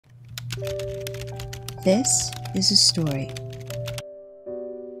This is a story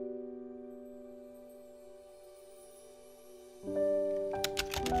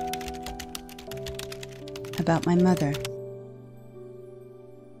about my mother.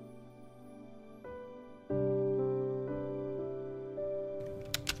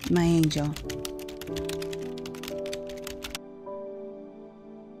 My angel.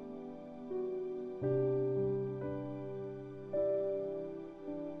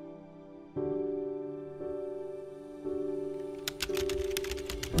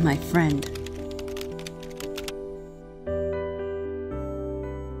 My friend.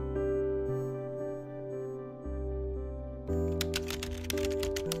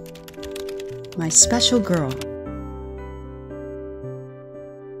 My special girl.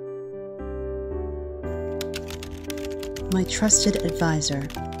 My trusted advisor.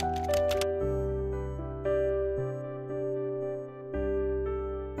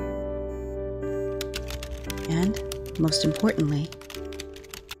 And, most importantly,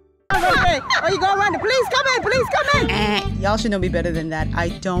 are you going around? Please come in, please come in. Y'all should know me better than that. I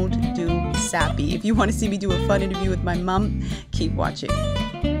don't do sappy. If you want to see me do a fun interview with my mom, keep watching.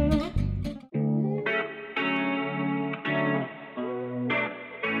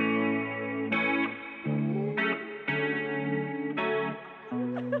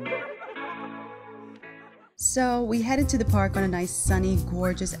 So we headed to the park on a nice sunny,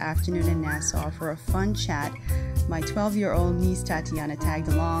 gorgeous afternoon in Nassau for a fun chat. My 12-year-old niece Tatiana tagged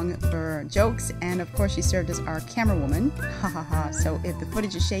along for jokes, and of course she served as our camera woman. Ha ha ha. So if the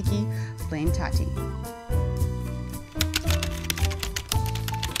footage is shaky, blame Tati.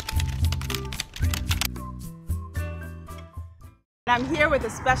 I'm here with a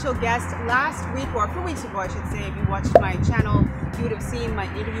special guest. Last week, or a few weeks ago I should say, if you watched my channel, you would have seen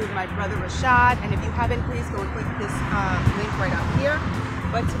my interview with my brother Rashad, and if you haven't, please go and click this link right up here.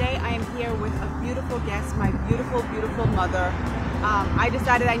 But today I am here with a beautiful guest, my beautiful, beautiful mother. I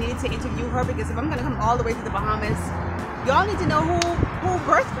decided I needed to interview her because if I'm going to come all the way to the Bahamas, y'all need to know who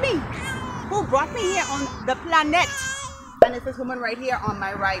birthed me, who brought me here on the planet. And it's this woman right here on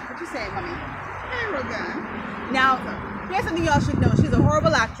my right. What you saying, mommy? Hey, Rogan. Now, here's something y'all should know. She's a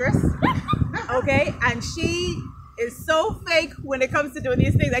horrible actress, okay? And she is so fake when it comes to doing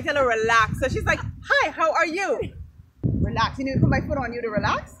these things. I tell her, relax. So she's like, hi, how are you? Relax. You need to put my foot on you to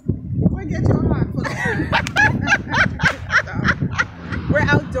relax? Where get your heart for that? We're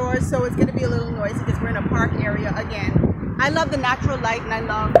outdoors, so it's going to be a little noisy because we're in a park area again. I love the natural light and I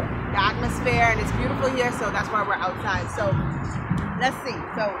love the atmosphere, and it's beautiful here, so that's why we're outside. So let's see.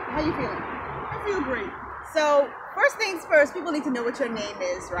 So how you feeling? I feel great. So first things first, people need to know what your name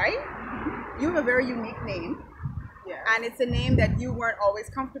is, right? You have a very unique name. Yeah. And it's a name that you weren't always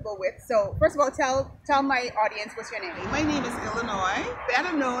comfortable with. So first of all, tell my audience what's your name. My name is Illinois,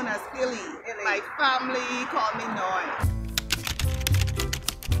 better known as Illy. My family call me Noi.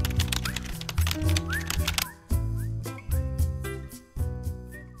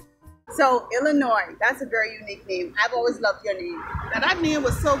 So Illinois, that's a very unique name. I've always loved your name. Now that name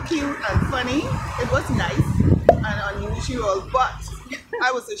was so cute and funny. It was nice and unusual, but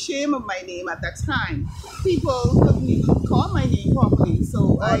I was ashamed of my name at that time. People couldn't even call my name properly,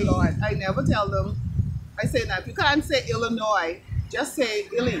 so I never tell them. I say, now if you can't say Illinois, just say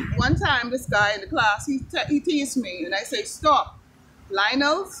Illy. One time this guy in the class, he teased me and I say, stop.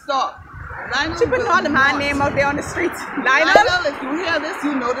 Lionel, stop. Lionel, she put all the man name out there on the streets. Lionel, if you hear this,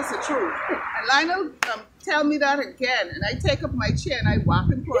 you know this is true. And Lionel tell me that again, and I take up my chair and I whack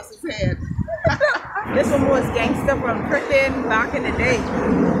him across his head. This one was gangster from Britain back in the day.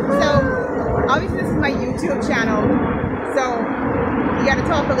 So obviously this is my YouTube channel, so you got to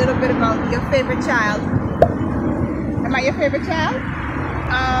talk a little bit about your favorite child. Am I your favorite child?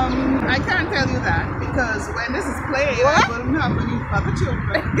 I can't tell you that because when this is played, I wouldn't have any other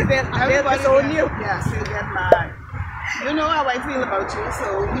children. Everybody own you. Yes, you get mad. You know how I feel about you,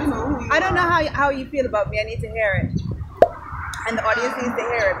 so you know who you I don't know how you feel about me. I need to hear it, and the audience needs to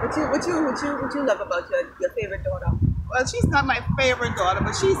hear it. What you love about your favorite daughter? Well, she's not my favorite daughter,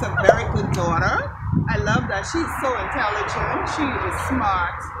 but she's a very good daughter. I love that she's so intelligent. She is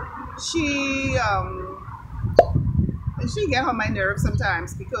smart. She get on my nerves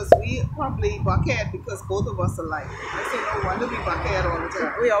sometimes because we probably buck head because both of us are alike. I say no wonder we buck head all the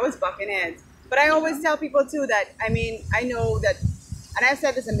time. We always bucking heads. But I always tell people too that, I mean, I know that, and I've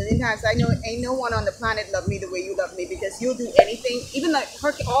said this a million times, I know ain't no one on the planet love me the way you love me because you'll do anything. Even like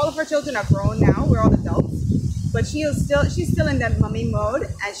all of her children are grown now, we're all adults, but she's still in that mummy mode,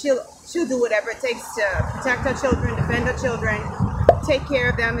 and she'll do whatever it takes to protect her children, defend her children, take care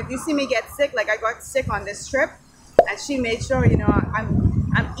of them. If you see me get sick, like I got sick on this trip, and she made sure, you know,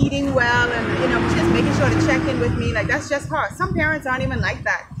 I'm I'm eating well, and you know, just making sure to check in with me. Like that's just her. Some parents aren't even like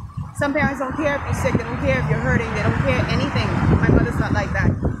that. Some parents don't care if you're sick. They don't care if you're hurting. They don't care anything. My mother's not like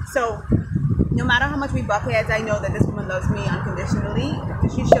that. So no matter how much we buck heads, I know that this woman loves me unconditionally.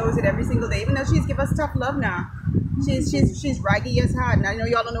 She shows it every single day, even though she's give us tough love now. She's raggy as hard. And I know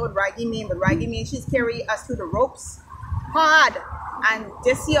y'all don't know what raggy mean, but raggy means she's carry us through the ropes hard and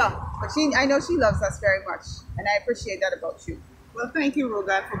this year. But I know she loves us very much, and I appreciate that about you. Well, thank you,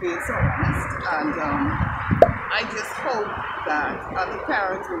 Rogan, for being so honest. And I just hope that other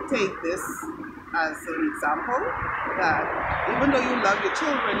parents will take this as an example that even though you love your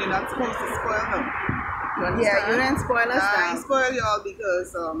children, you're not supposed to spoil them. You understand? Yeah, you didn't spoil us I now. ain't spoil y'all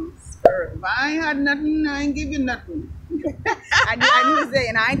because if I ain't had nothing, I ain't give you nothing. I need to say,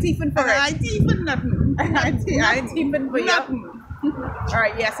 and I ain't teething for And it. I ain't teething nothing. I ain't teething for you. Nothing. All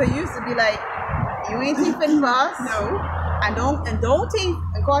right, yeah. So you used to be like, you ain't teething for us. No. And don't teeth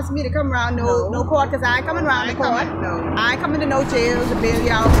and cause me to come around no court, because I ain't coming around the court. No. I ain't coming to no jail to bail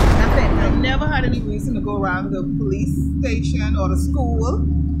you out. Nothing. I've never had any reason to go around the police station or the school.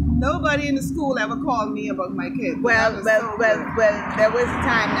 Nobody in the school ever called me about my kid. Well, there was a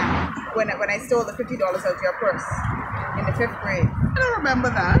time now when I stole the $50 out of your purse in the 5th grade. I don't remember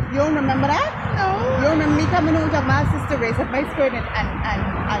that. You don't remember that? No. You remember me coming home to my sister race up my skirt and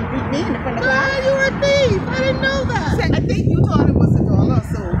beat me in the front of the Ah, class? you were a thief. I didn't know that. I think you thought it was $1,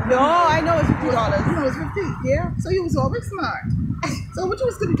 so. No, I know it's $50. No, it was 50. Yeah. So you was always smart. So what you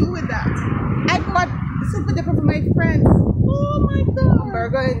was gonna do with that? I bought super dipper for my friends. Oh my God.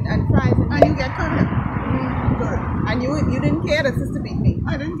 Burger and fries. And you get credit. Good. And you didn't care that sister beat me.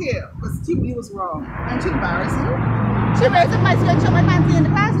 I didn't care, but you was wrong. And she embarrassed you. She raised up my skirt, showed my panty in the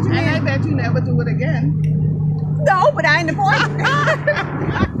class. What you And I mean? bet you never do it again. No, but I ain't the point.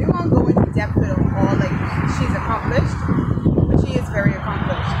 We won't go into depth with all, like, she's accomplished, but she is very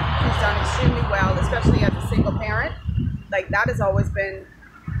accomplished. She's done extremely well, especially as a single parent. Like, that has always been,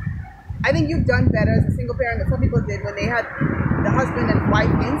 I think you've done better as a single parent than some people did when they had the husband and wife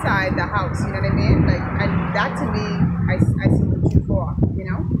inside the house, you know what I mean? Like, and that to me, I salute you for, you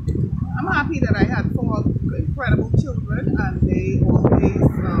know? I'm happy that I had 4 incredible children, and they always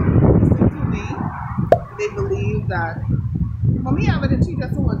listen to me. They believe that, Mommy have it and she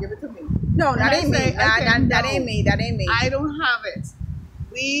just don't want to give it to me. No, And that I ain't me. say, That no, ain't me. That ain't me. I don't have it.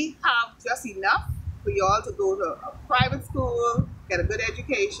 We have just enough for y'all to go to a private school, get a good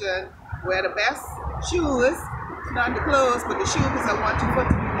education, wear the best shoes, not the clothes, but the shoes, because I want your foot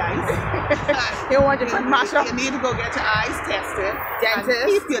to be nice. You don't want your foot mashed up. You need to go get your eyes tested. Dentist. And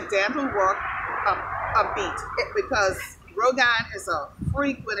keep your dental work upbeat, because Rogan is a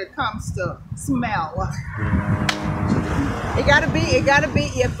freak when it comes to smell. It gotta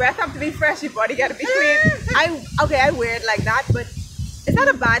be, your breath have to be fresh, your body gotta be clean. I wear it like that, but it's not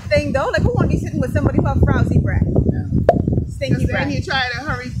a bad thing though. Like, who want to be sitting with somebody who have frowsy breath? Stinky Because then breath. you try to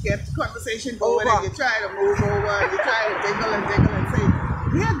hurry, get the conversation going, Over. and you try to move over, and you try to diggle and say,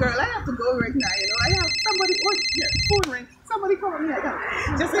 yeah, girl, I have to go right now. You know, I have somebody, phone ring, somebody call me. I got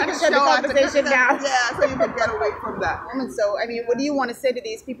Just so you can shut the conversation down. Yeah, so you can get away from that. So, I mean, what do you want to say to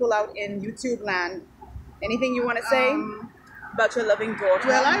these people out in YouTube land? Anything you want to say about your loving daughter?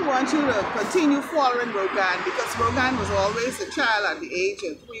 Well, I want you to continue following Rogan, because Rogan was always a child at the age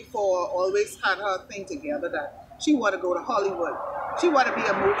of 3, 4, always had her thing together that she want to go to Hollywood. She want to be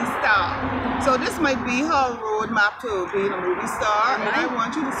a movie star. So this might be her roadmap to being a movie star, and I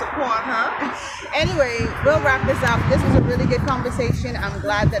want you to support her. Anyway, we'll wrap this up. This was a really good conversation. I'm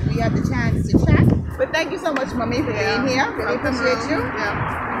glad that we had the chance to chat. But thank you so much, Mommy, for being here. Really appreciate you.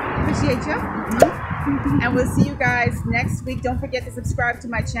 Yeah. Appreciate you. And we'll see you guys next week. Don't forget to subscribe to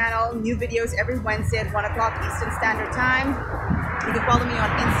my channel. New videos every Wednesday at 1 o'clock Eastern Standard Time. You can follow me on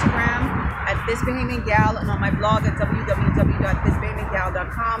Instagram at This Bahamian Gyal, and on my blog at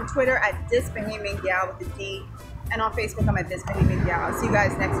www.thisbahamiangyal.com, Twitter at This Bahamian Gyal with a D, and on Facebook I'm at This Bahamian Gyal. I'll see you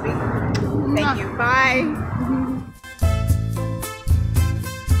guys next week. Thank you. Bye.